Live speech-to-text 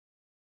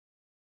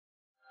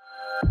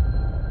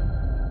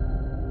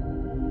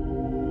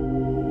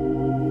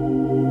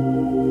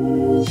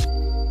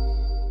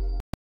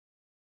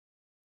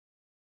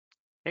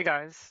Hey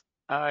guys,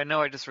 I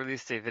know I just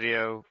released a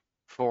video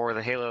for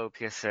the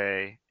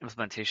HaloPSA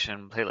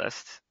implementation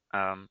playlist.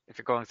 If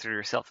you're going through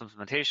your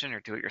self-implementation or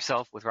do it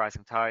yourself with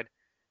Rising Tide,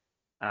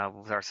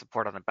 with our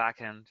support on the back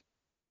end,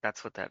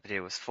 that's what that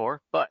video was for.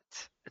 But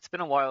it's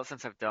been a while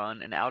since I've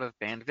done an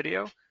out-of-band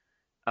video,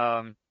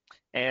 um,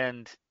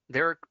 and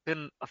there have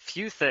been a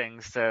few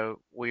things that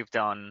we've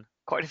done,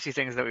 quite a few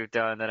things that we've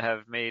done that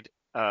have made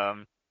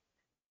um,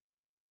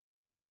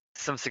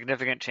 some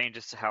significant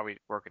changes to how we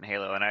work in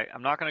Halo, and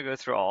I'm not going to go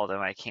through all of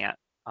them. I can't.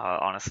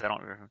 Honestly, I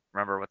don't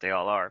remember what they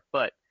all are,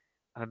 but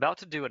I'm about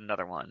to do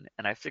another one,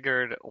 and I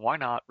figured why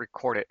not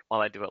record it while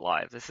I do it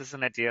live? This is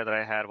an idea that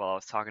I had while I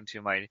was talking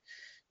to my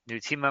new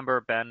team member,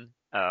 Ben,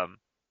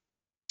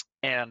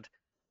 and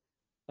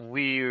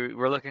we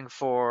were looking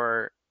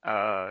for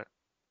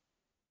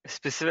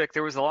specific,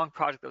 there was a long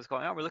project that was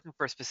going on. We're looking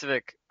for a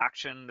specific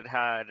action that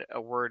had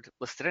a word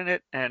listed in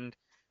it, and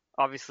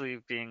obviously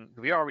being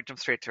who we are, we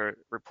jumped straight to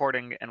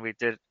reporting, and we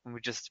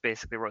just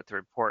basically wrote the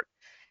report.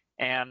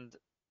 And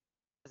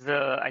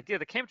the idea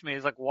that came to me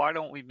is like, why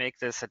don't we make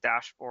this a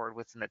dashboard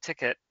within the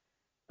ticket,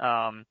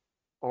 um,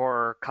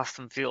 or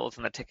custom fields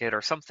in the ticket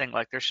or something?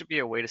 Like there should be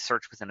a way to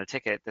search within a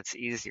ticket that's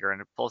easier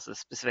and it pulls a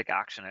specific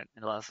action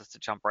and allows us to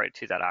jump right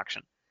to that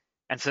action.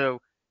 And so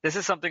this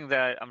is something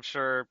that I'm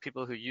sure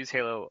people who use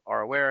Halo are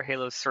aware.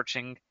 Halo's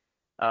searching,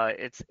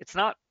 it's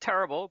not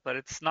terrible, but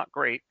it's not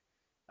great.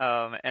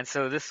 And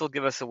so this will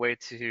give us a way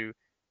to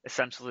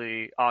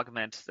essentially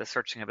augment the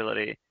searching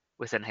ability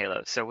within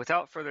Halo. So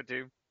without further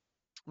ado,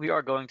 we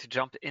are going to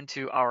jump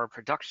into our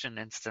production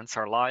instance,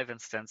 our live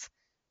instance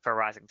for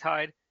Rising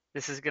Tide.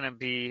 This is going to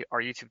be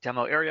our YouTube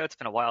demo area. It's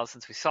been a while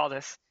since we saw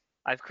this.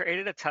 I've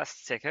created a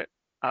test ticket.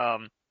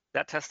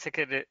 That test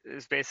ticket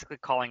is basically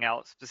calling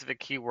out specific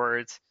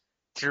keywords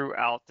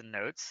throughout the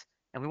notes.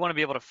 And we want to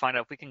be able to find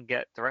out if we can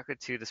get directly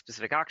to the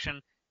specific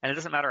action. And it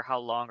doesn't matter how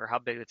long or how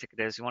big the ticket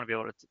is. We want to be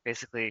able to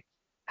basically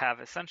have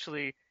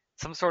essentially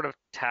some sort of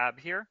tab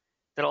here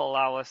that'll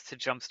allow us to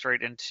jump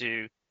straight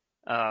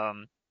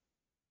um,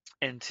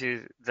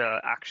 into the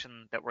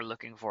action that we're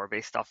looking for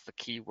based off the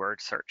keyword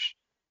search.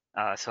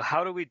 So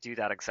how do we do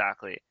that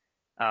exactly?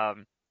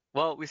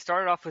 Well, we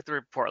started off with the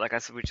report. Like I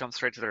said, we jumped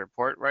straight to the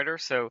report writer.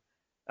 So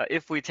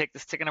if we take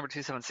this ticket number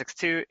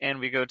 2762 and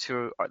we go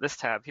to this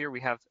tab here,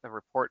 we have a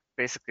report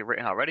basically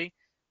written already.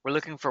 We're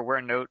looking for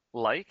where note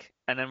like,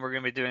 and then we're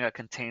going to be doing a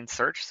contain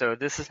search. So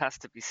this has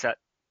to be set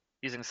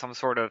using some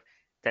sort of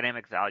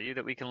dynamic value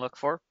that we can look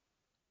for.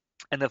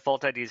 And the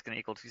default ID is going to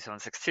equal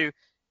 2762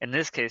 in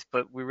this case,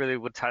 but we really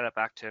would tie that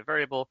back to a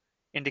variable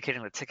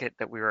indicating the ticket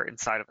that we were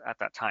inside of at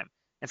that time.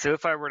 And so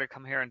if I were to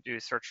come here and do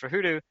a search for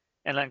Hoodoo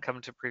and then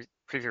come to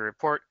preview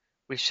report,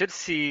 we should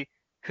see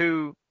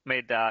who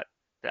made that,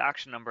 the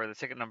action number, the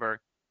ticket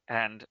number,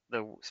 and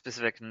the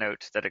specific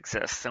note that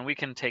exists. And we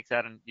can take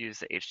that and use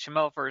the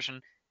HTML version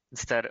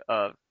instead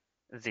of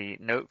the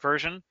note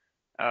version.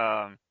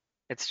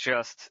 It's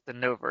just the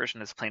note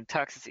version is plain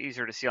text. It's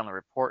easier to see on the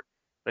report,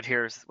 but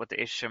here's what the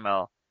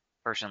HTML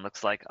version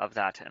looks like of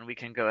that. And we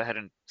can go ahead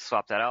and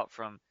swap that out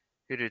from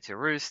Hoodoo to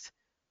Roost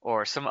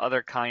or some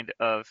other kind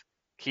of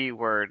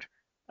keyword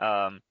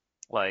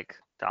like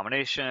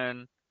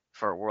domination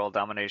for world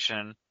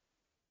domination,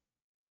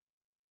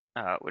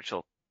 which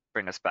will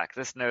bring us back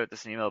this note,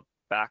 this email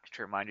back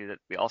to remind you that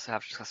we also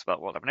have to discuss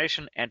about world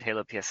domination and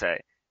HaloPSA.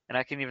 And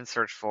I can even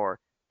search for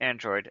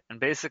Android. And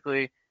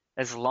basically,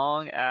 as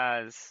long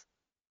as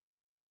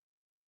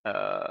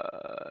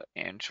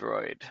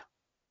Android,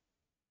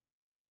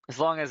 as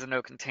long as a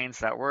note contains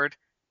that word,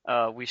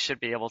 we should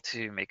be able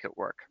to make it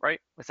work, right?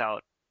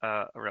 Without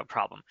a real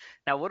problem.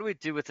 Now, what do we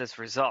do with this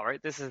result,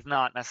 right? This is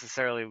not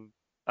necessarily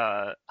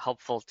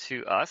helpful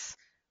to us.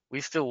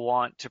 We still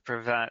want to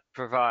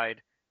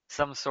provide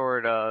some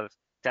sort of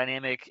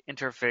dynamic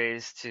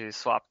interface to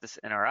swap this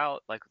in or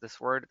out, like this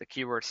word, the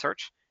keyword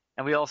search.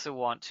 And we also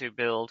want to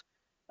build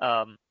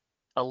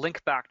a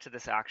link back to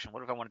this action.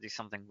 What if I want to do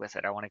something with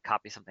it? I want to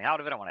copy something out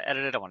of it. I want to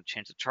edit it. I want to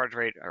change the charge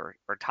rate or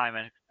time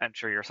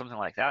entry or something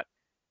like that.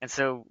 And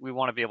so we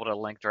want to be able to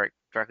link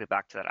directly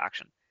back to that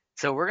action.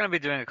 So we're going to be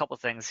doing a couple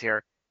things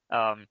here.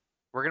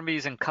 We're going to be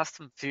using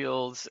custom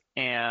fields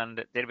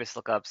and database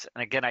lookups.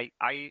 And again,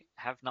 I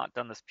have not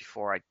done this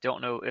before. I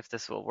don't know if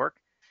this will work.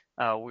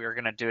 We are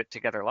going to do it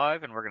together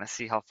live, and we're going to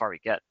see how far we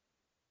get.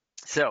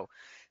 So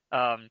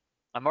I'm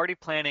already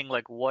planning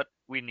like what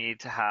we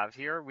need to have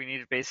here. We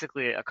need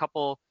basically a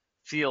couple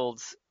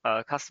fields,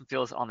 custom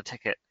fields on the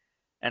ticket.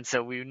 And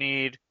so we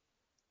need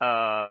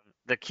the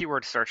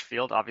keyword search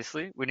field,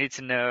 obviously. We need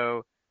to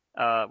know,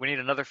 we need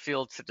another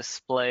field to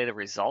display the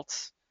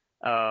results.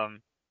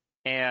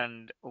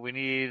 And we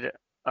need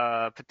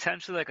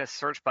potentially like a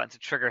search button to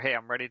trigger, hey,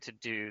 I'm ready to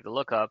do the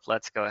lookup.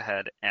 Let's go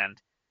ahead and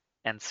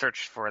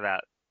search for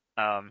that.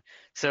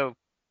 So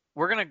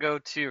we're going to go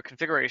to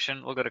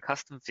configuration. We'll go to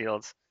custom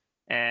fields.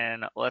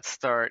 And let's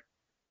start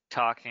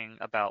talking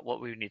about what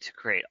we need to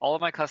create. All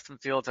of my custom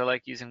fields are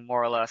like using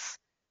more or less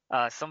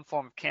some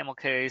form of camel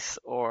case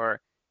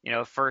or,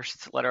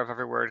 first letter of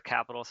every word,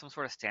 capital, some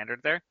sort of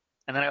standard there.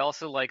 And then I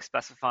also like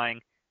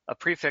specifying a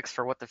prefix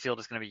for what the field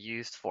is going to be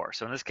used for.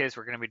 So in this case,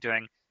 we're going to be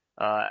doing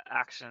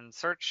action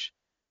search,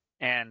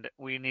 and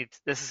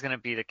this is going to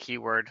be the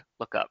keyword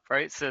lookup,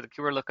 right? So the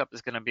keyword lookup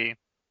is going to be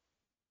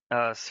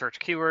search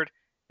keyword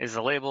is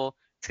the label.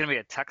 It's going to be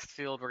a text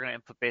field. We're going to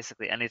input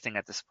basically anything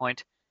at this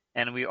point,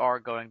 and we are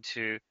going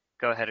to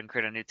go ahead and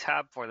create a new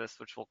tab for this,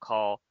 which we'll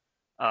call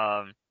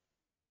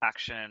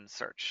action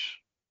search,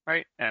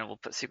 right? And we'll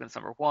put sequence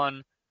number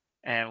 1,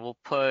 and we'll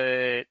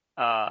put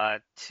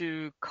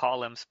 2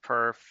 columns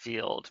per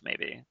field,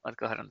 maybe. Let's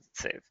go ahead and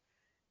save.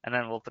 And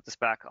then we'll put this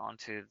back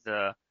onto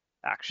the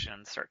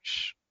action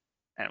search,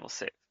 and we'll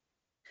save.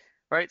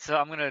 Right, so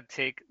I'm going to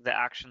take the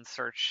action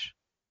search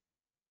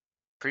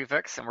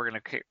prefix, and we're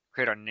going to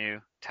create our new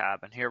tab.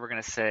 And here we're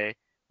going to say,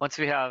 once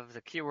we have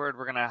the keyword,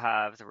 we're going to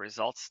have the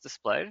results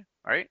displayed,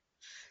 right?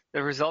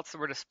 The results that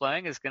we're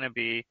displaying is going to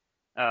be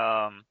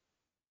found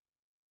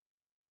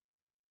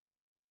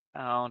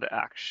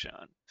action.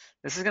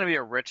 This is going to be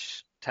a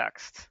rich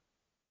text,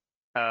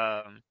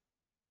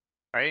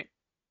 right?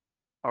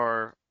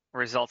 Or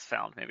results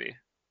found, maybe.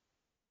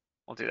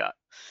 We'll do that.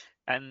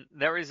 And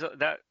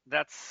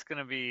that's going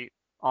to be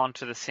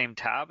onto the same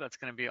tab. That's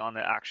going to be on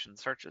the action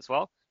search as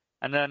well.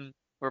 And then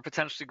we're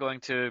potentially going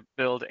to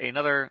build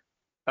another,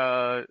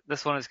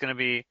 this one is going to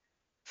be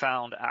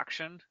found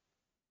action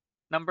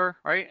number,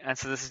 right? And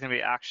so this is going to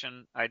be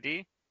action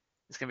ID.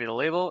 It's going to be the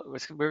label.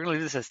 We're going to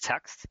leave this as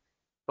text,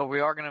 but we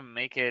are going to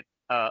make it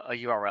a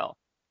URL.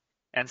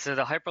 And so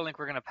the hyperlink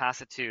we're going to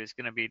pass it to is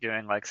going to be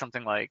doing like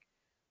something like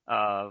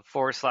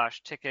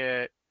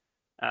 /ticket.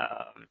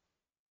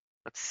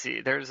 Let's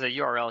see, there's a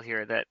URL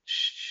here that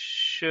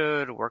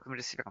should work. Let me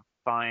just see if I can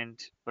find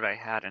what I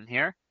had in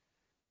here.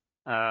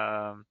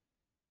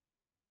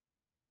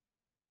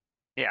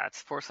 Yeah,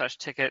 it's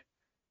 /ticket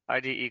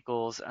ID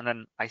equals, and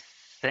then I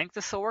think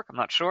this will work, I'm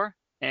not sure.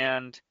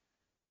 And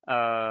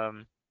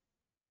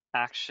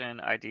action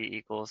ID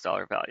equals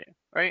 $value,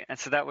 right? And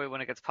so that way,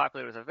 when it gets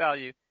populated with a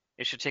value,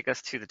 it should take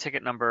us to the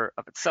ticket number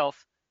of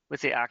itself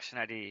with the action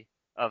ID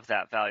of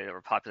that value that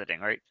we're populating,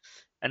 right?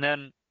 And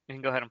then we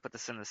can go ahead and put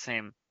this in the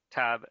same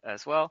tab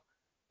as well,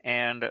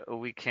 and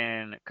we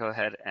can go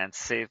ahead and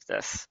save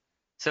this.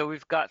 So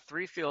we've got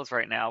 3 fields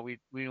right now. We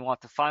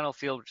want the final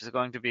field, which is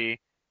going to be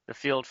the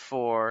field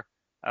for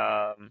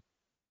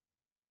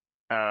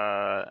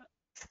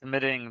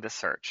submitting the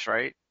search,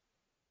 right?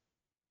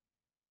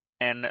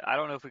 And I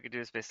don't know if we could do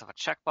this based off a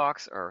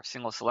checkbox or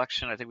single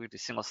selection. I think we do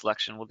single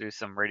selection. We'll do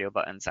some radio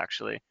buttons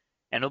actually.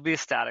 And it'll be a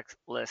static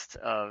list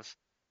of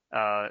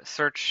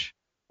search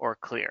or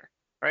clear,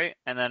 right?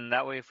 And then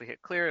that way, if we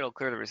hit clear, it'll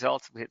clear the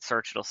results. If we hit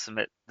search, it'll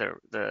submit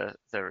the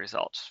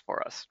results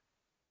for us.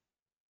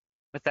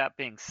 With that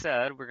being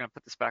said, we're going to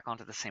put this back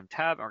onto the same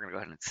tab, and we're going to go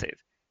ahead and save.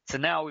 So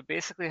now we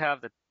basically have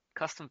the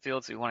custom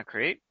fields we want to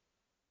create.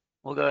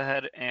 We'll go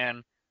ahead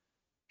and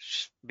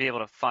be able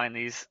to find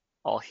these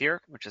all here,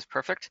 which is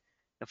perfect.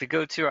 If we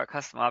go to our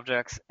custom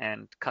objects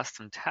and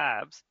custom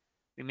tabs,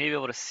 we may be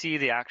able to see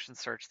the action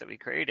search that we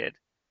created.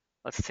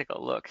 Let's take a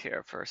look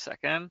here for a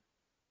second.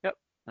 Yep,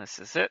 this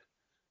is it.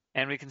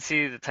 And we can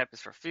see the type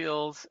is for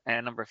fields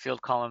and number of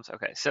field columns.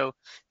 Okay, so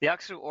the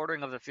actual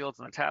ordering of the fields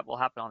in the tab will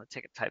happen on the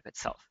ticket type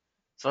itself.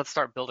 So let's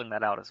start building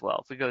that out as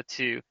well. If we go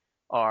to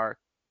our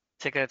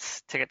ticket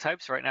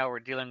types, right now we're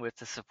dealing with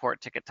the support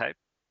ticket type.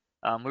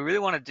 We really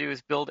want to do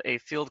is build a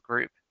field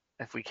group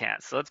if we can.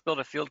 So let's build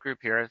a field group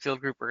here. A field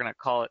group we're going to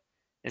call it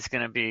is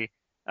going to be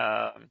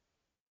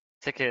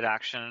ticket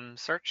action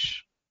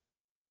search.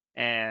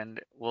 And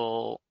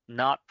we'll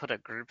not put a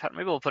group header.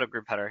 Maybe we'll put a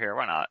group header here.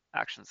 Why not?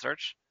 Action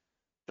search.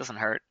 Doesn't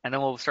hurt. And then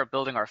we'll start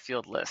building our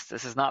field list.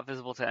 This is not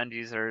visible to end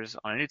users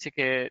on a new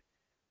ticket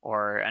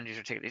or end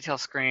user ticket detail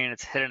screen.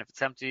 It's hidden if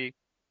it's empty.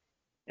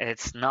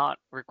 It's not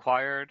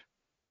required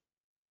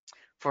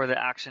for the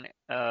action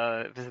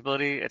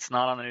visibility. It's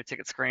not on the new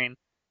ticket screen.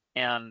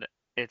 And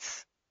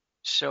it's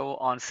show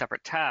on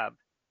separate tab,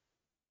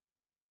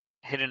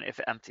 hidden if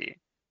empty.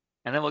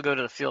 And then we'll go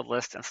to the field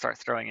list and start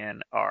throwing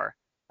in our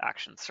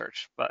action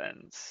search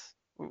buttons.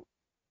 Ooh.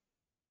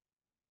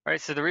 Right,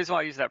 so the reason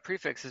why I use that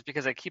prefix is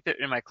because I keep it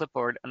in my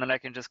clipboard, and then I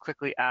can just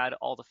quickly add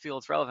all the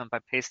fields relevant by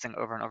pasting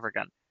over and over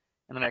again.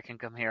 And then I can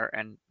come here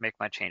and make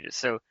my changes.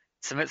 So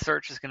submit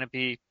search is going to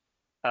be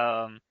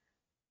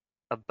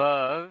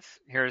above.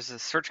 Here's the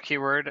search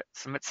keyword.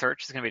 Submit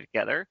search is going to be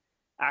together.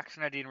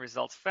 Action ID and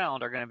results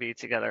found are going to be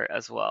together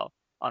as well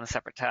on a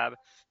separate tab.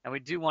 And we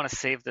do want to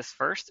save this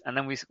first, and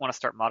then we want to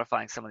start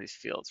modifying some of these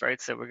fields, right?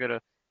 So we're going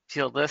to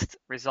field list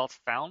results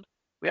found.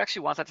 We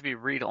actually want that to be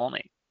read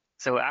only.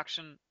 So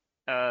action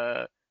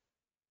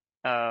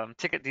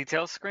ticket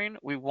details screen,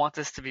 we want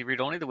this to be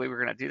read only. The way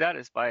we're going to do that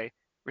is by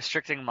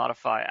restricting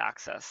modify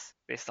access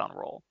based on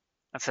role.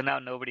 And so now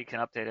nobody can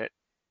update it.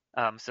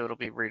 So it'll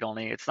be read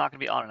only. It's not going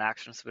to be on an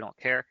action, so we don't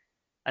care.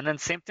 And then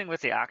same thing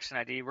with the action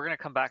ID. We're going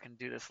to come back and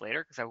do this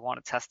later because I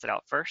want to test it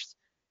out first.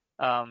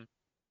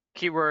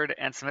 Keyword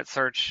and submit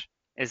search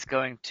is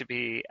going to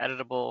be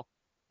editable,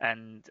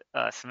 and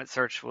submit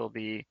search will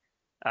be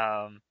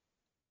editable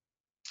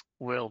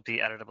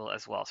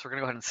as well. So we're going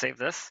to go ahead and save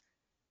this.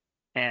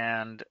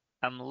 And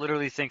I'm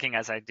literally thinking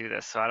as I do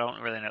this, so I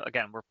don't really know.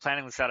 Again, we're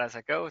planning this out as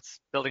I go. It's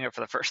building it for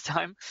the first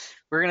time.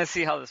 We're going to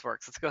see how this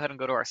works. Let's go ahead and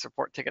go to our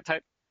support ticket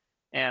type,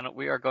 and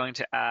we are going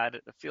to add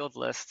the field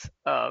list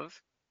of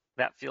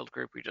that field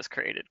group we just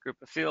created. Group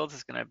of fields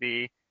is going to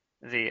be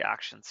the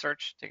action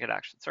search, ticket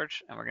action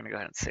search, and we're going to go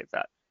ahead and save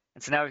that.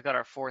 And so now we've got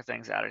our 4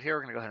 things added here.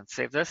 We're going to go ahead and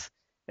save this.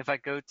 If I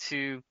go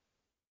to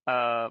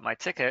my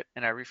ticket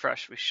and I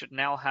refresh, we should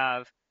now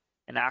have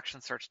an action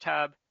search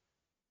tab.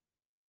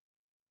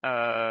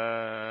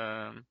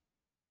 I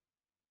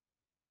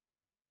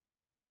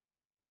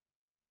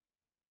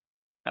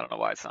don't know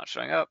why it's not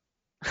showing up.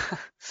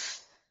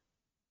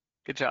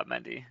 Good job,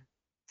 Mendy.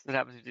 What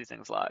happens if you do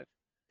things live?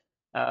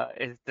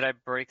 Did I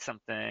break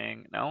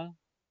something? No,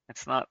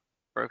 it's not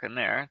broken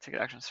there.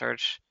 Ticket action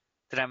search.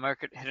 Did I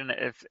mark it hidden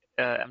if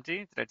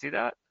empty? Did I do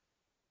that?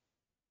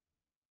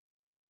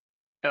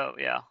 Oh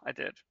yeah, I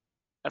did.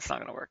 That's not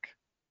gonna work.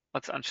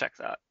 Let's uncheck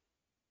that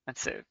and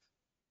save.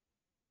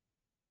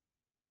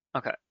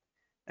 Okay.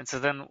 And so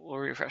then we'll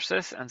refresh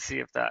this and see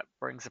if that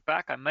brings it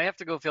back. I may have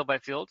to go field by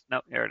field.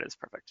 No, here it is.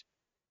 Perfect.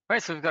 All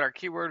right, so we've got our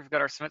keyword, we've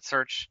got our submit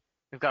search,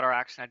 we've got our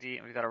action ID,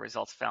 and we've got our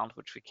results found,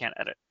 which we can't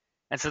edit.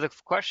 And so the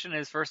question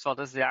is, first of all,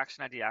 does the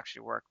action ID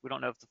actually work? We don't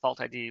know if the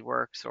default ID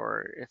works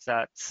or if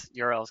that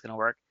URL is going to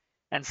work.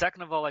 And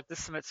second of all, like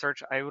this submit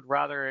search, I would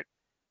rather it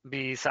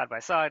be side by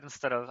side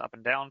instead of up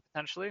and down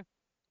potentially.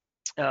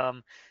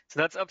 So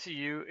that's up to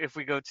you. If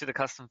we go to the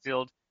custom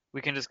field,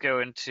 we can just go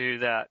into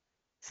that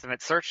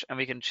submit search and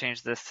we can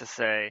change this to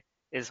say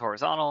is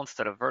horizontal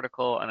instead of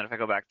vertical. And then if I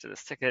go back to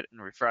this ticket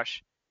and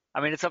refresh,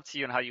 I mean, it's up to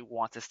you on how you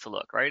want this to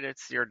look, right?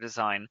 It's your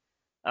design,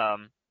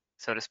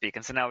 so to speak.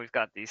 And so now we've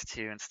got these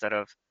 2 instead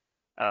of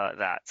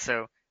that.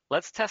 So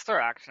let's test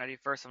our action ID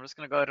first. I'm just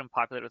going to go ahead and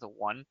populate with a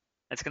 1.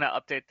 It's going to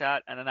update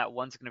that, and then that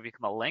 1's going to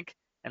become a link.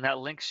 And that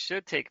link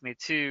should take me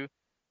to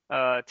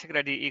ticket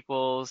ID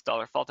equals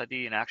 $fault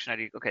ID and action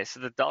ID. Okay,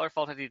 so the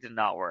 $fault ID did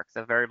not work.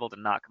 The variable did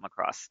not come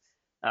across.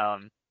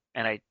 And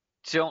I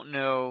don't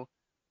know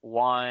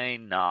why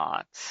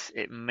not.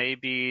 It may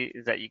be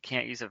that you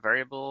can't use a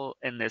variable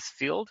in this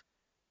field,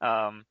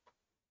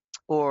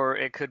 or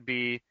it could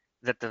be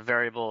that the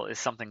variable is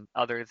something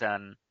other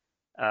than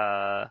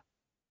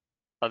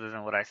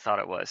what I thought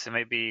it was. So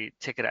maybe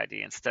ticket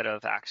ID instead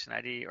of action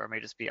ID, or it may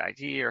just be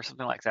ID or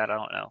something like that. I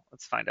don't know.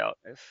 Let's find out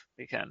if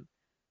we can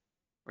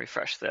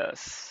refresh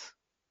this.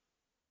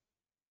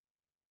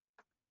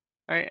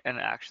 All right, and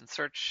action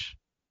search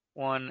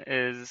one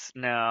is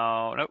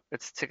now, nope,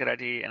 it's ticket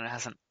ID and it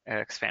hasn't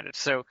expanded.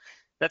 So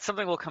that's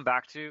something we'll come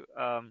back to.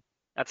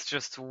 That's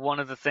just one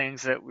of the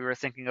things that we were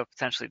thinking of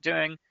potentially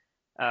doing,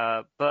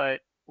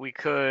 but we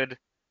could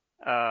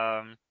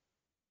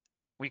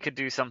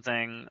do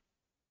something.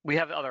 We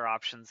have other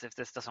options if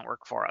this doesn't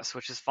work for us,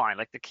 which is fine.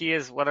 Like the key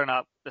is whether or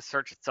not the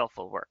search itself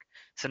will work.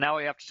 So now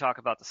we have to talk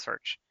about the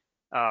search.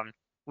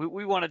 What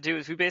we want to do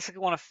is we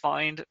basically want to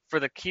find for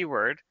the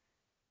keyword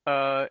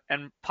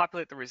and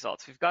populate the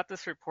results. We've got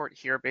this report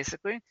here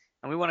basically,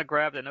 and we want to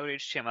grab the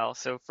node.html.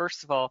 So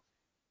first of all,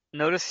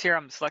 notice here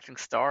I'm selecting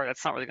star.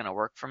 That's not really going to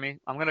work for me.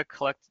 I'm going to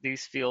collect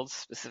these fields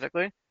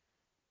specifically,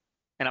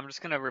 and I'm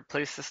just going to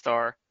replace the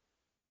star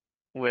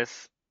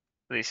with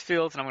these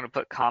fields, and I'm going to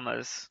put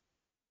commas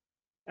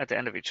at the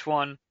end of each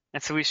one.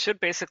 And so we should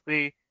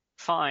basically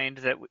find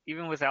that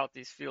even without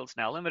these fields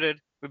now limited,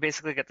 we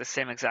basically get the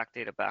same exact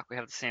data back. We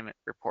have the same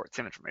report,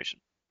 same information.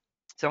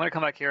 So I'm going to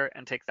come back here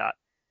and take that.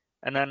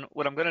 And then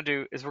what I'm going to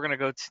do is we're going to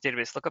go to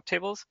database lookup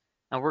tables,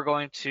 and we're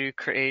going to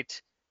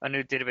create a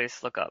new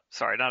database lookup.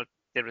 Sorry, not a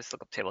database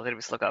lookup table,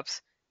 database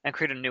lookups, and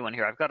create a new one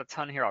here. I've got a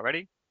ton here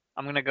already.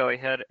 I'm going to go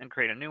ahead and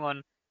create a new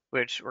one,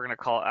 which we're going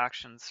to call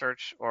action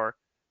search or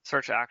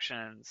search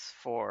actions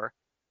for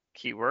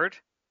keyword,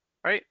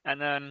 right? And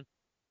then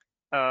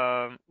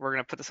we're going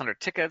to put this under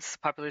tickets.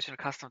 Population of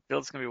custom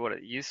fields is going to be what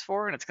it's used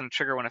for, and it's going to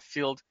trigger when a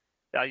field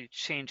value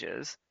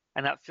changes.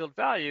 And that field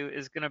value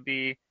is going to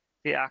be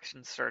the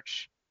action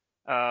search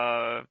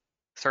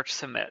search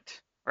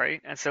submit,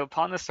 right? And so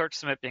upon the search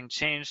submit being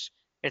changed,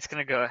 it's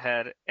going to go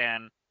ahead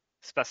and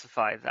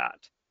specify that.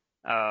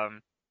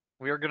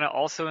 We are going to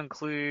also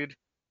include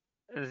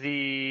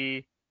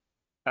the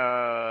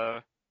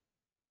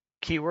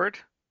keyword,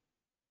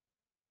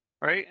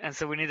 right? And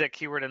so we need that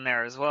keyword in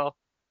there as well.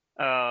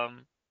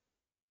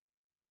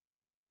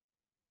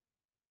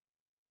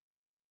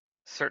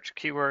 Search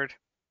keyword.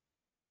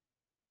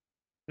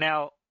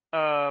 Now,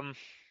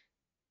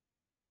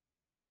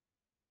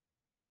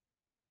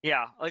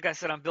 yeah, like I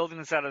said, I'm building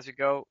this out as we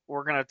go.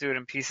 We're gonna do it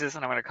in pieces,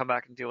 and I'm gonna come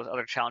back and deal with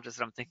other challenges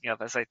that I'm thinking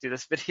of as I do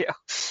this video.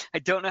 I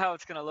don't know how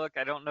it's gonna look.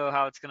 I don't know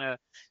how it's gonna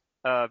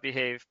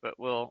behave, but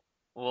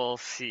we'll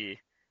see.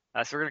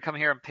 So we're gonna come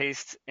here and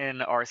paste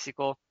in our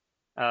SQL.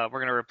 We're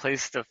gonna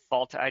replace the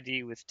default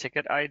ID with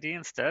ticket ID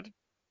instead,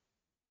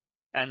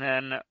 and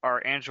then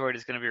our Android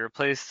is gonna be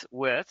replaced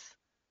with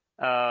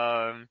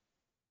the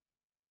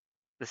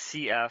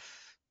CF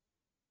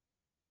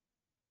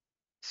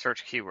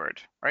search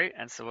keyword, right?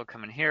 And so we'll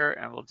come in here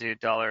and we'll do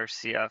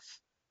 $CF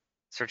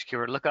search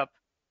keyword lookup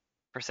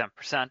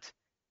 %%,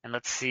 and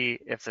let's see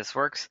if this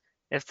works.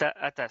 If that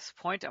at this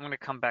point, I'm going to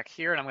come back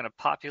here and I'm going to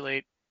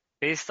populate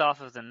based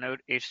off of the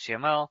node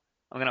HTML.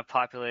 I'm going to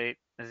populate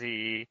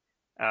the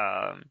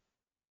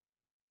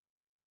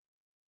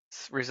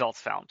results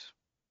found,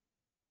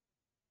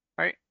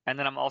 right? And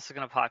then I'm also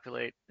going to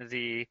populate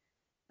the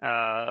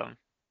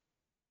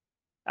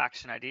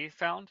action ID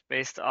found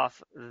based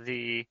off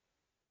the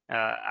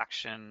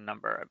action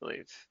number, I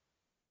believe.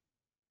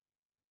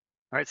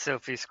 All right, so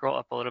if we scroll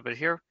up a little bit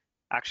here,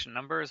 action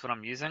number is what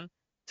I'm using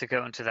to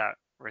go into that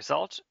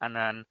result, and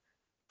then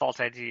fault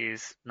ID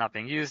is not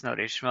being used, node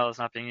HTML is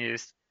not being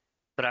used,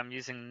 but I'm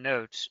using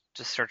note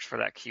to search for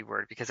that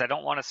keyword because I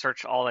don't want to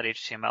search all that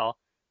HTML.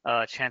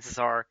 Chances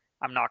are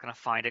I'm not going to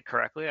find it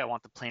correctly. I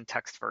want the plain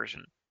text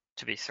version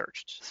to be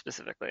searched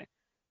specifically.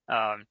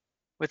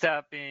 With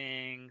that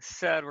being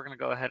said, we're going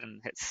to go ahead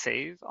and hit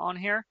save on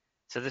here.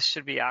 So this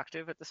should be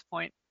active at this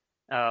point,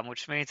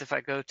 which means if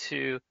I go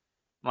to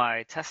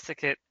my test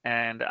ticket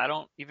and I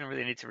don't even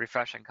really need to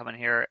refresh, I can come in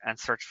here and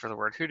search for the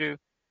word hoodoo,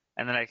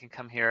 and then I can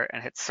come here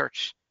and hit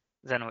search.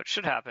 Then what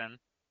should happen,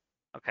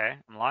 okay,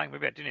 I'm lying,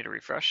 maybe I do need to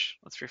refresh.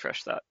 Let's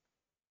refresh that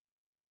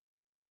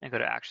and go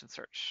to action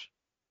search.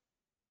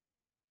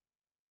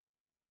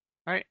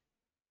 All right,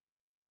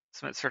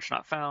 submit search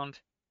not found,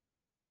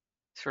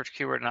 search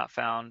keyword not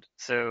found.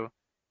 So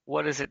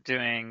what is it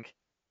doing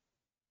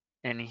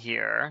in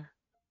here?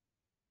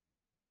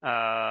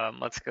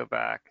 Let's go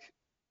back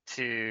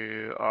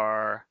to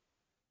our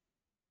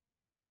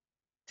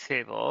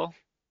table.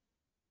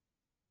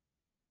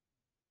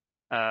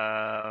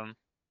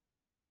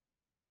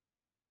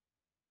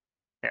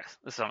 Yes,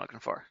 this is what I'm looking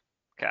for.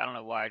 Okay, I don't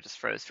know why I just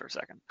froze for a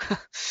second.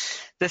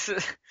 This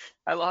is,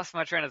 I lost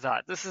my train of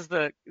thought. This is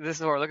what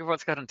we're looking for.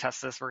 Let's go ahead and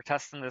test this. We're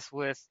testing this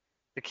with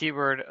the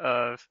keyword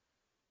of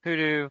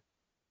hoodoo,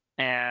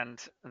 and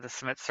the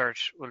submit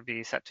search would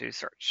be set to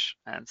search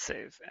and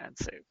save and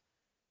save.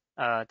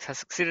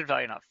 Test succeeded,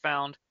 value not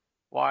found.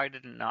 Why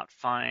did it not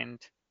find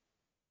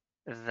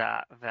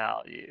that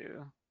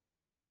value?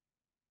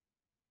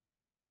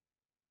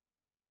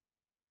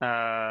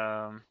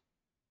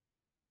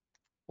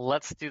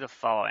 Let's do the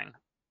following.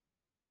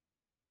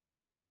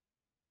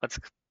 Let's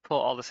pull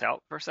all this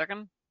out for a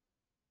second.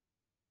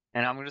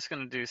 And I'm just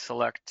going to do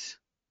select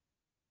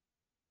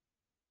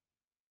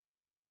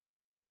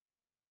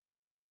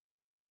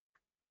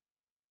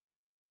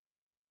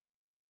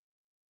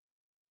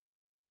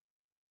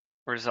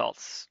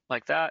results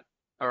like that,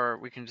 or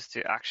we can just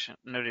do action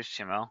node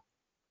HTML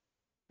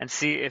and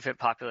see if it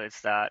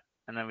populates that,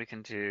 and then we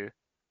can do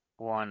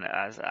one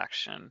as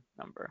action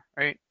number,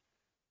 right?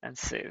 And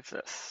save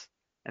this.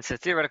 And so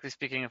theoretically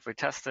speaking, if we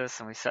test this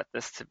and we set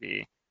this to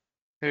be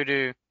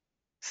hoodoo,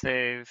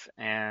 save,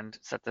 and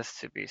set this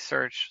to be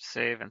search,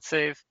 save, and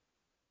save.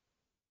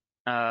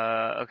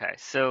 Okay,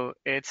 so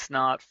it's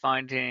not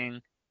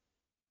finding.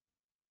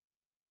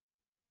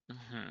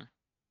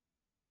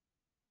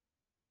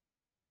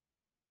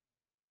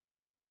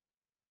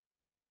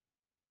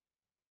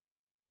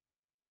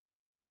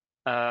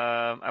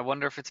 I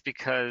wonder if it's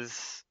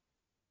because,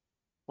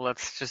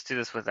 let's just do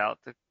this without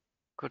the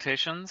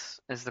quotations.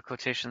 Is the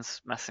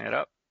quotations messing it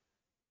up?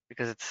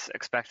 Because it's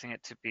expecting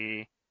it to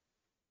be,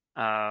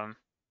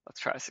 let's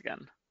try this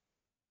again.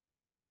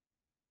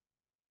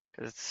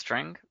 Because it's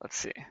string, let's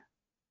see.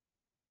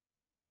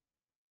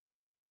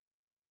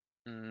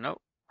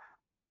 Nope.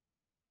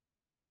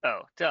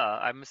 Oh, duh,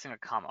 I'm missing a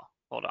comma.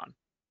 Hold on.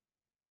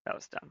 That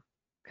was dumb.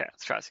 Okay,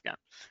 let's try this again.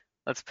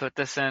 Let's put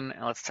this in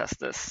and let's test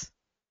this.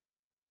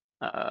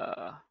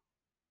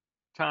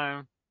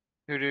 Time,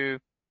 hoodoo,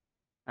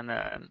 and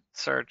then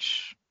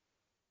search.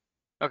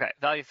 Okay,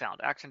 value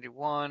found, action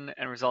D1,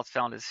 and results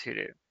found is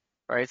hoodoo.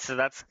 Right, so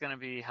that's going to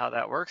be how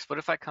that works. But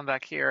if I come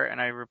back here and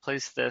I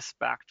replace this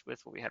back with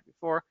what we had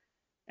before,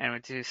 and we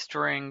do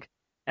string,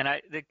 and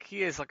the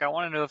key is, like, I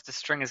want to know if the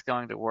string is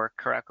going to work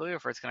correctly or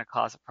if it's going to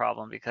cause a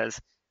problem, because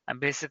I'm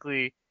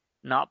basically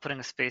not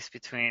putting a space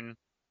between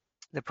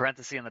the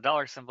parenthesis and the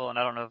dollar symbol, and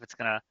I don't know if it's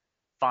going to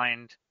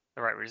find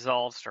the right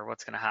results or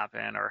what's going to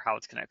happen or how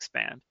it's going to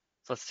expand.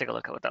 So let's take a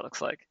look at what that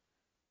looks like.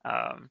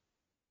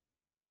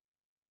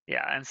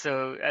 Yeah, and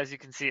so as you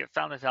can see, it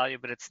found the value,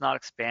 but it's not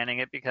expanding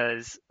it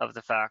because of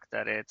the fact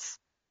that it's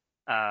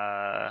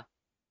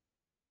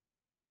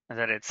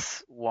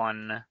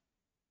one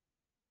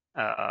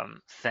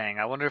thing.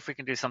 I wonder if we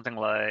can do something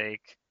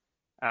like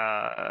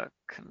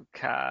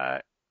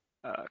concat,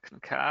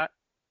 concat,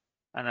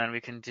 and then we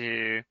can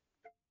do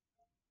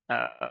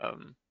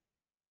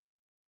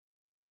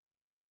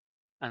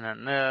and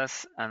then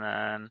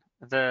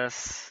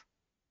this,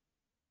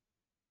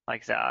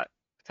 like that,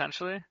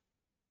 potentially.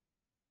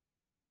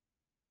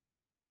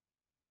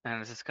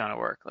 And is this gonna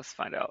work? Let's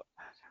find out.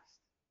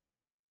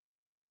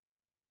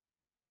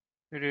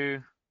 Voodoo,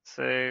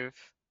 save,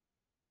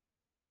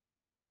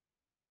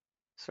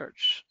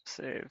 search,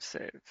 save,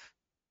 save.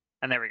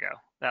 And there we go.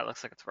 That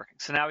looks like it's working.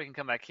 So now we can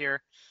come back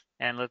here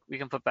and look, we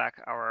can put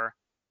back our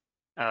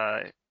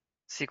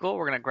SQL.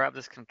 We're gonna grab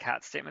this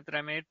concat statement that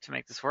I made to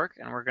make this work,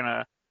 and we're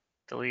gonna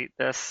delete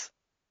this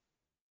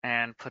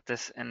and put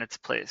this in its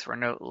place. We're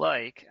note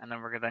like, and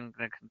then we're then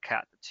going to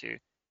concat the two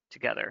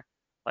together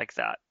like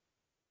that.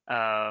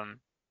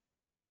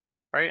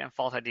 Right, and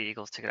fault ID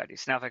equals ticket ID.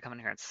 So now if I come in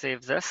here and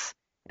save this,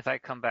 if I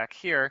come back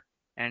here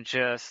and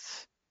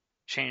just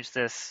change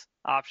this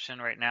option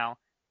right now,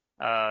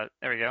 there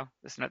we go.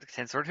 This note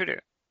contains the word hoodoo.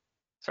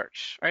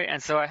 Search, right?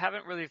 And so I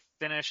haven't really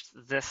finished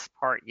this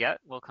part yet.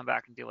 We'll come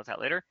back and deal with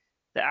that later.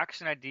 The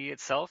action ID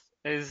itself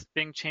is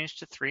being changed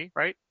to 3,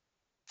 right?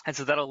 And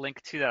so that'll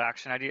link to that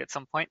action ID at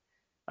some point.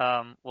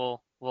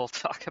 We'll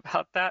talk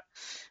about that.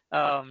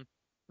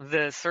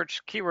 The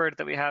search keyword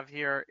that we have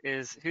here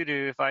is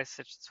hoodoo. If I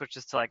switch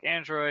this to like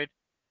Android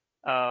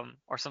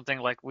or something,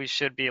 like we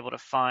should be able to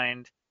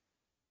find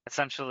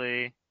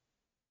essentially,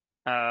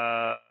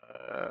 why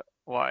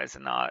is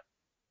it not?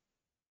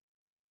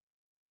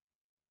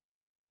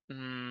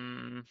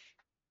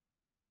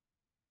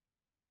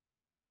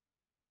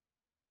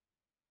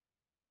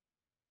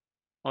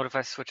 What if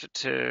I switch it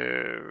to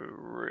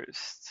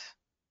roost?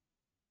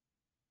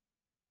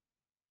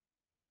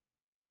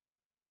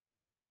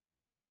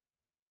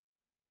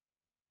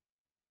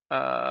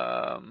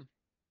 Um,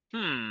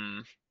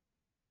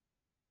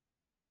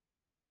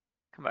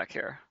 Come back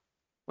here.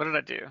 What did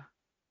I do?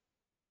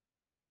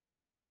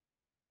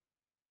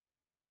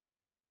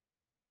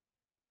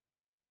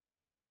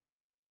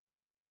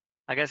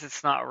 I guess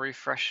it's not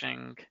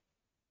refreshing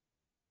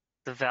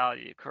the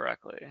value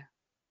correctly.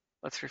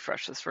 Let's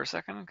refresh this for a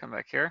second and come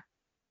back here.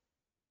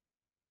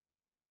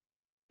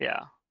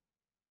 Yeah.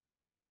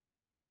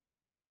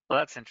 Well,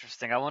 that's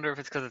interesting. I wonder if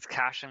it's because it's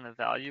caching the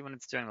value when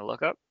it's doing the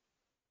lookup.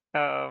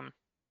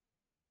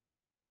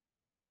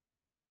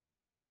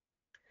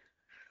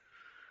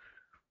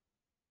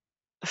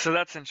 So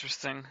that's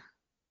interesting.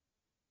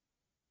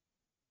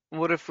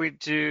 What if we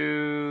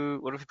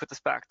put this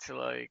back to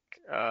like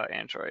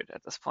Android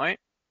at this point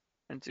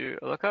and do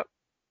a lookup?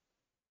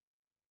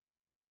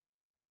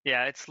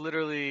 Yeah, it's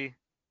literally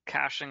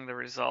caching the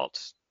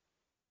results.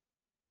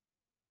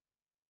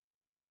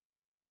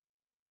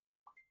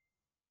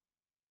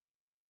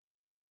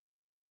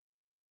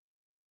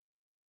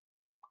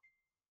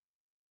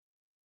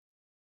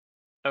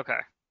 Okay.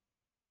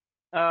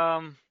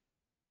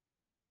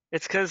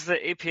 It's because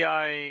the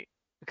API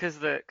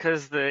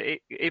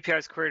API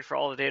is queried for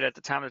all the data at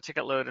the time of the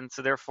ticket load, and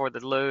so therefore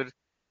the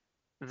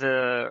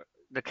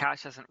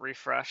cache hasn't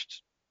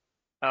refreshed,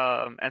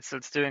 and so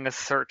it's doing a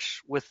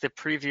search with the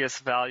previous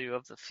value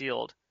of the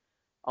field,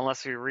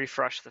 unless we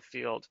refresh the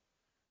field.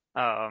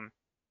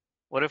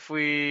 What if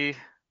we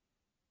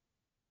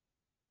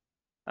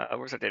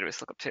where's our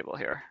database lookup table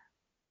here?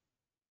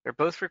 They're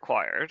both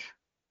required,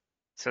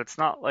 so it's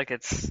not like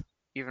it's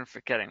even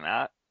forgetting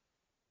that.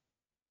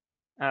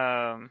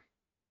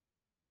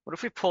 What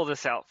if we pull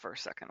this out for a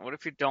second? What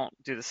if we don't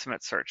do the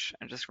submit search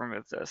and just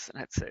remove this and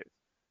hit save?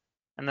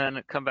 And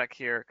then come back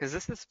here, because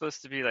this is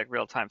supposed to be like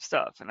real-time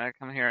stuff, and I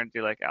come here and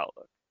do like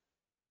Outlook.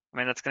 I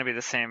mean, that's going to be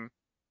the same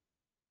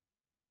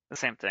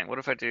thing. What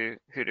if I do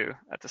hoodoo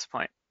at this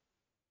point?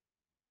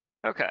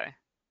 Okay.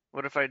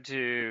 What if I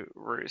do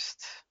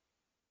roost?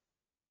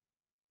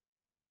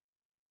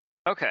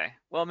 Okay.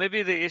 Well,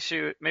 maybe the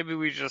issue, maybe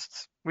we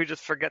just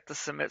forget the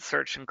submit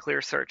search and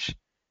clear search,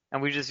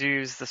 and we just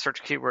use the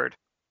search keyword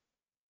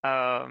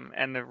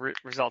and the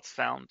results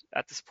found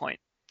at this point.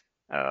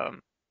 I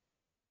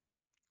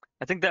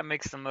think that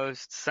makes the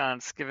most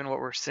sense given what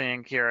we're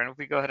seeing here. And if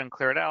we go ahead and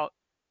clear it out,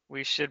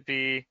 we should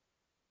be,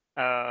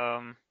 I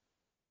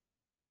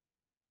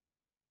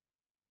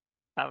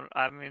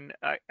mean,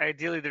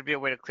 ideally there'd be a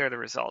way to clear the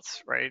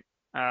results, right?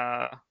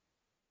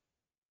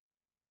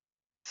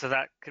 So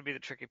that could be the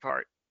tricky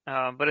part.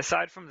 But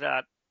aside from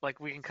that, like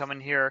we can come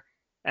in here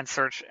and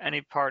search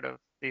any part of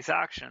these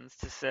actions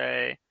to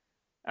say,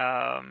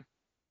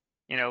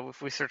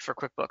 if we search for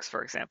QuickBooks,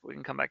 for example, we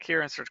can come back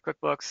here and search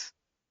QuickBooks,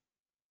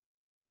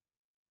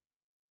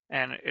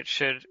 and it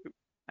should,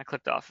 I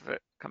clicked off of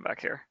it, come back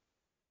here.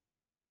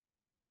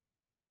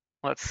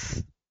 There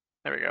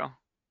we go.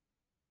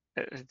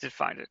 It did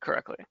find it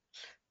correctly.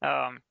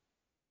 And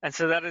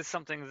so that is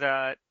something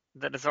that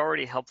is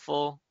already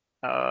helpful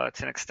to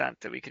an extent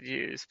that we could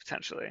use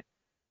potentially.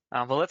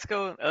 But let's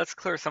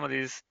clear some of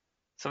these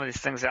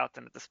things out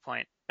then at this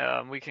point.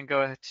 We can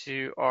go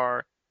to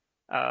our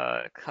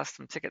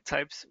custom ticket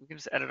types. We can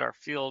just edit our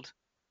field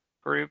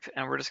group,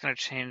 and we're just going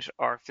to change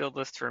our field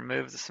list to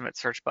remove the submit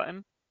search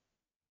button.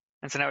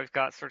 And so now we've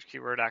got search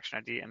keyword, action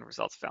ID, and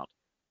results found.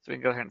 So we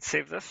can go ahead and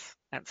save this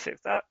and save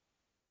that.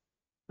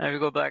 Now if we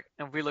go back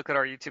and we look at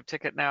our YouTube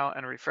ticket now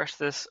and refresh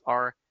this,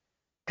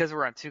 because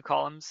we're on 2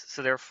 columns,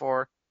 so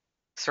therefore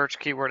search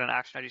keyword and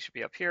action ID should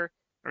be up here.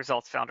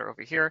 Results found are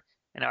over here.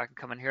 And now I can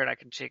come in here and I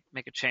can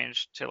make a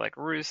change to like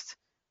roost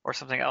or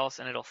something else,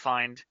 and it'll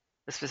find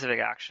the specific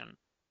action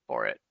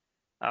for it.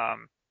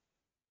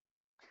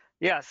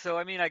 Yeah, so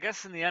I mean, I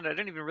guess in the end, I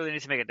didn't even really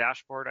need to make a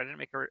dashboard. I didn't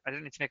need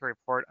to make a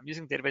report. I'm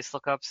using database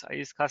lookups. I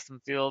use custom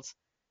fields.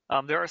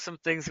 There are some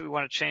things that we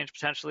want to change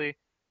potentially,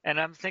 and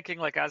I'm thinking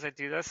like as I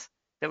do this,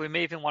 that we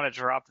may even want to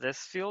drop this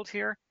field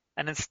here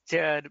and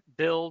instead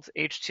build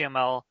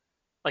HTML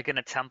like in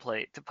a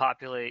template to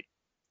populate,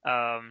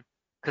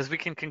 because we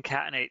can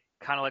concatenate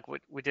kind of like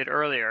what we did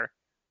earlier,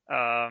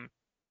 um,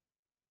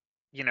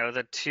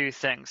 the two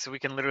things. So we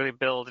can literally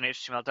build an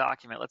HTML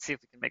document. Let's see if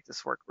we can make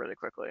this work really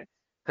quickly.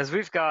 Because um,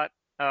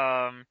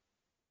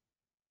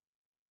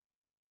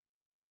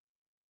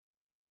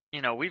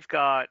 we've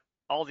got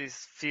all these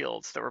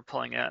fields that we're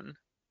pulling in,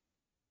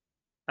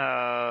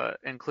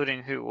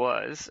 including who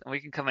was, and we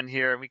can come in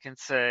here and we can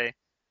say,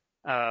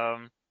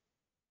 um,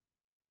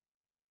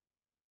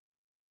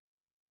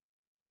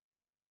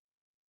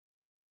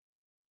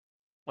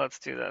 let's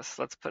do this.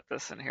 Let's put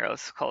this in here.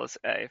 Let's call this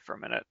A for a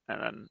minute,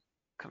 and then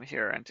come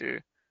here and do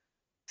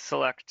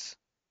select,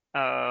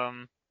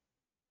 um,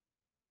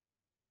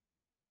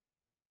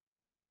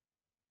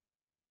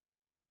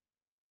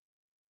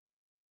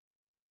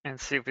 and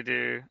see if we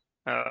do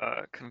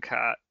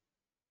concat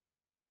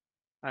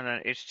and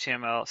then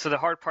HTML. So the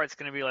hard part's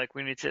going to be like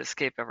we need to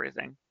escape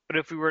everything. But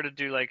if we were to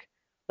do like,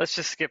 let's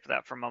just skip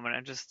that for a moment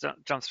and just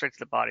jump straight to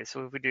the body.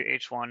 So if we do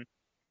H1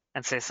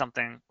 and say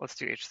something, let's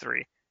do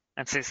H3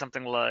 and say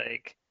something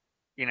like,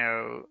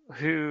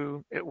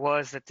 who it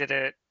was that did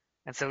it.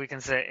 And so we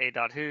can say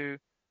a.who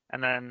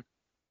and then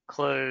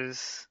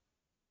close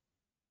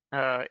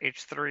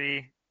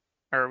H3,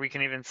 or we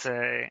can even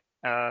say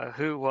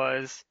who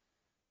was,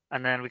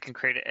 and then we can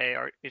create a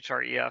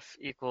href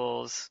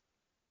equals,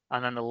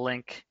 and then the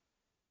link.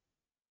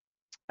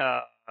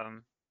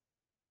 Um,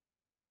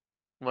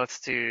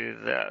 let's do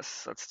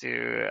this. Let's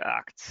do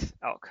act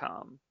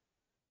outcome.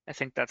 I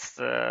think that's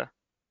the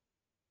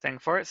thing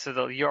for it. So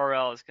the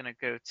URL is going to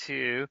go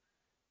to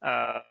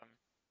um,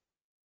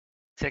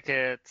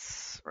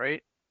 tickets,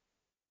 right?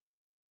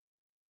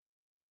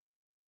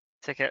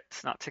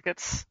 Tickets, not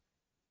tickets.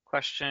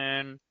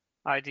 Question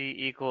ID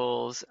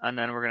equals, and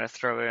then we're going to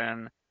throw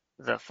in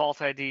the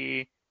fault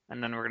ID,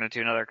 and then we're going to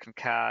do another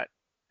concat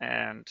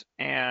and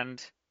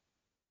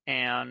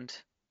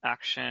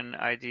action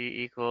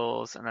ID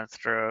equals, and then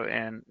throw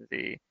in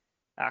the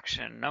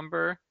action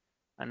number,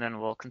 and then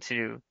we'll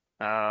continue.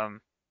 That's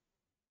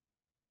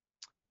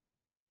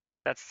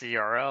the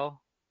URL,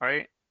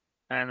 right?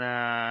 And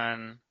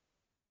then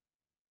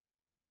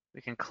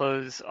we can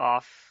close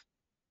off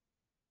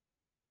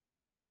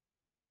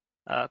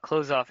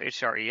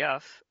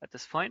href at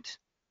this point,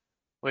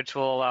 which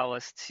will allow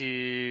us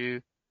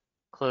to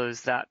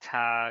close that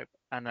tab.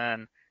 And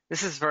then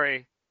this is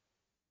very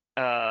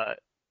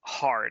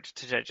hard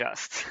to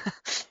digest.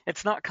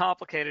 It's not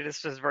complicated,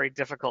 it's just very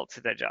difficult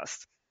to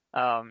digest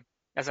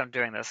as I'm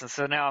doing this. And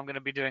so now I'm going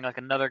to be doing like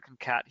another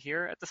concat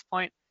here at this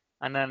point,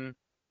 and then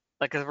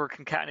like because we're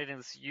concatenating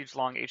this huge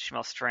long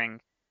HTML string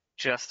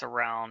just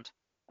around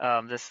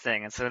this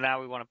thing. And so now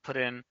we want to put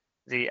in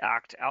the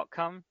act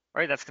outcome,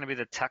 right? That's going to be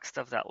the text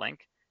of that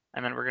link.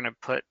 And then we're going to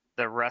put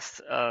the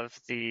rest of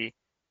the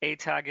A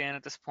tag in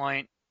at this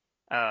point.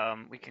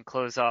 We can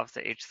close off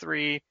the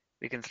H3.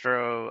 We can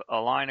throw a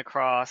line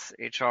across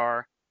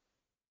HR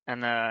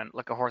and then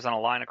like a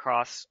horizontal line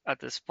across at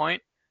this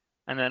point.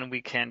 And then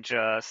we can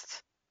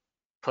just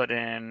put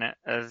in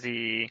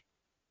the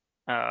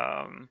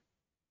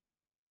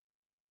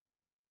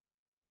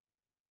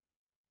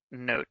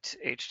note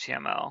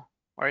HTML.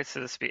 All right, so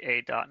this would be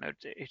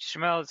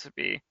a.note.html. This would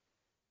be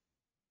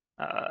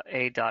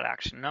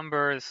a.action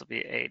number. This will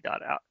be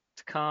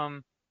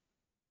a.outcome.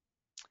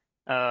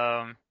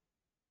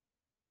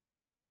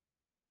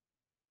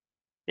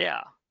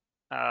 Yeah.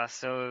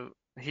 So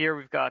here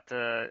we've got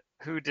the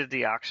who did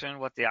the action,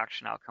 what the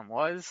action outcome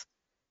was,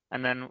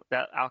 and then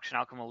that action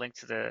outcome will link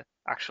to the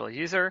actual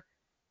user.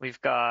 We're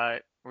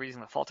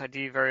using the fault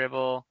ID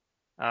variable,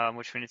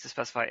 which we need to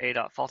specify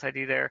a.fault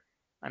ID there.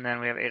 And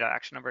then we have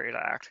a.action number,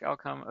 a.act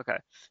outcome. Okay.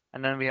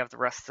 And then we have the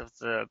rest of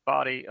the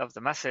body of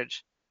the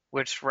message,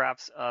 which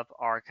wraps up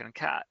our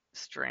concat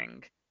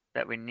string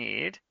that we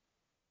need.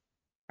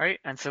 Right?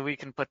 And so we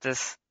can put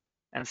this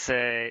and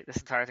say this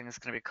entire thing is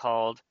going to be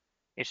called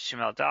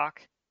HTML doc,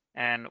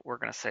 and we're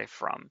going to say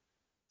from.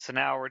 So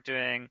now we're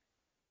doing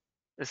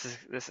this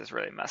is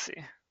really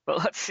messy, but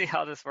let's see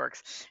how this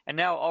works. And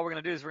now all we're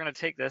going to do is we're going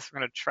to take this, we're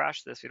going to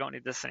trash this. We don't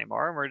need this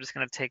anymore. And we're just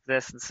going to take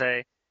this and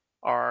say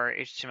our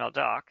HTML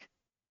doc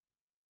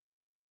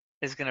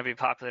is going to be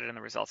populated in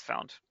the results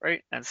found,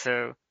 right? And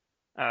so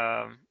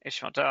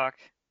HTML doc,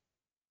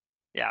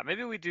 yeah,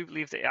 maybe we do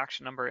leave the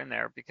action number in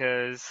there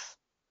because,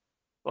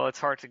 well, it's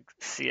hard to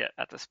see it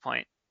at this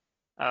point.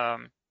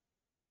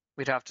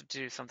 We'd have to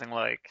do something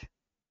like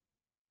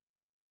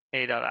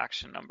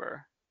a.action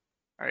number,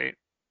 right?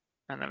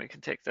 And then we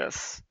can take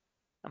this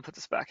and put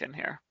this back in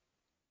here.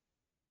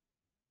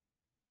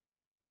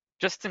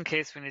 Just in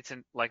case we need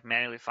to like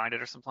manually find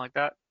it or something like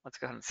that, let's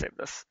go ahead and save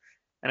this.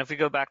 And if we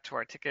go back to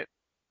our ticket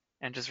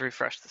and just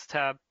refresh this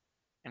tab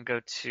and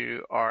go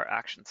to our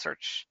action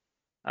search,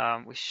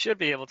 we should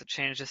be able to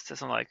change this to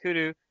something like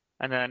hoodoo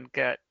and then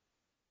get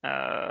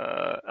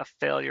a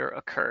failure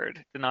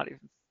occurred. Did not even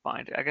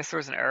find it. I guess there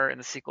was an error in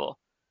the SQL.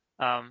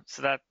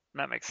 So that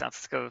makes sense.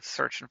 Let's go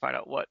search and find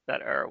out what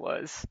that error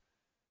was.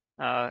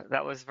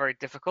 That was very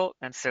difficult,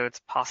 and so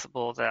it's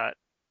possible that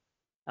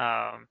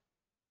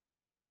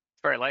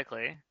very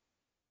likely.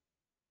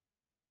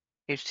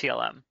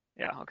 HTLM.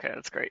 Yeah, okay,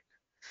 that's great.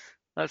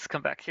 Let's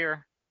come back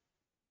here.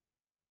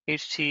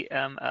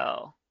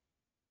 HTML.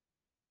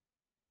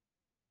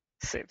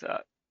 Save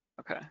that.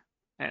 Okay.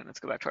 And let's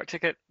go back to our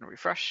ticket and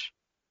refresh.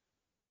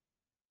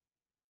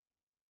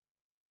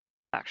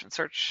 Action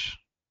search.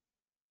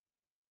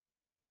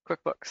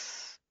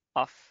 QuickBooks.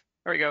 Off.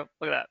 There we go.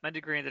 Look at that.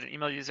 Mendy Green did an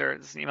email user.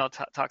 This is an email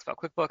talks about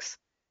QuickBooks.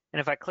 And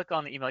if I click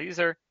on the email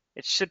user,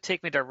 it should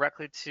take me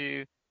directly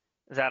to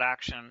that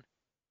action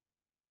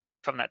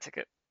from that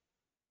ticket.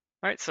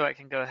 All right, so I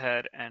can go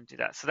ahead and do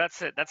that. So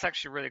that's it. That's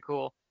actually really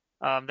cool.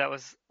 That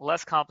was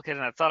less complicated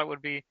than I thought it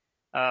would be.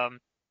 And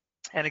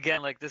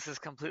again, like this is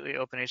completely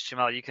open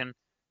HTML. You can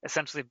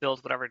essentially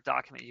build whatever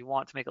document you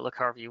want to make it look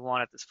however you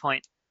want at this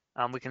point.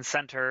 We can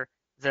center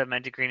the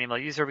Mendy Green email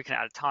user. We can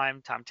add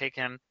time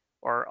taken,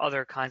 or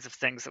other kinds of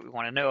things that we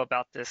want to know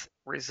about this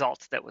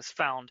result that was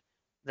found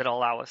that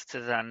allow us to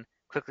then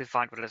quickly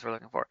find what it is we're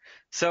looking for.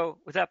 So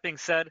with that being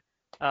said,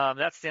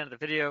 that's the end of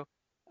the video.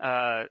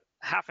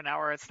 Half an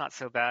hour, it's not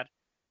so bad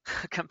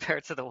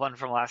compared to the one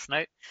from last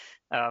night.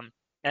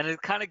 And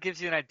it kind of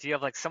gives you an idea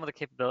of like some of the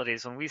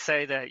capabilities. When we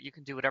say that you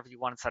can do whatever you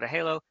want inside of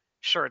Halo,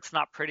 sure, it's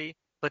not pretty,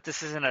 but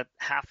this isn't a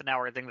half an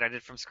hour thing that I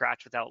did from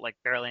scratch without like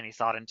barely any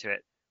thought into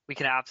it. We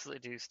can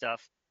absolutely do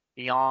stuff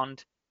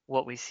beyond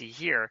what we see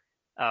here,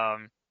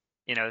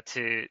 you know,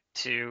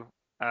 to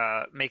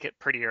make it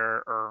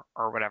prettier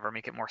or whatever,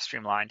 make it more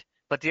streamlined.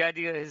 But the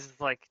idea is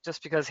like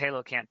just because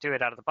Halo can't do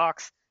it out of the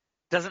box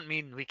doesn't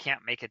mean we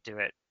can't make it do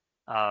it.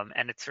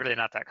 And it's really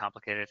not that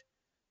complicated.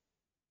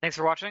 Thanks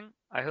for watching.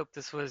 I hope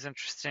this was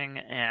interesting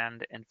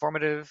and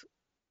informative.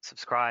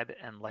 Subscribe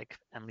and like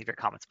and leave your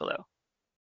comments below.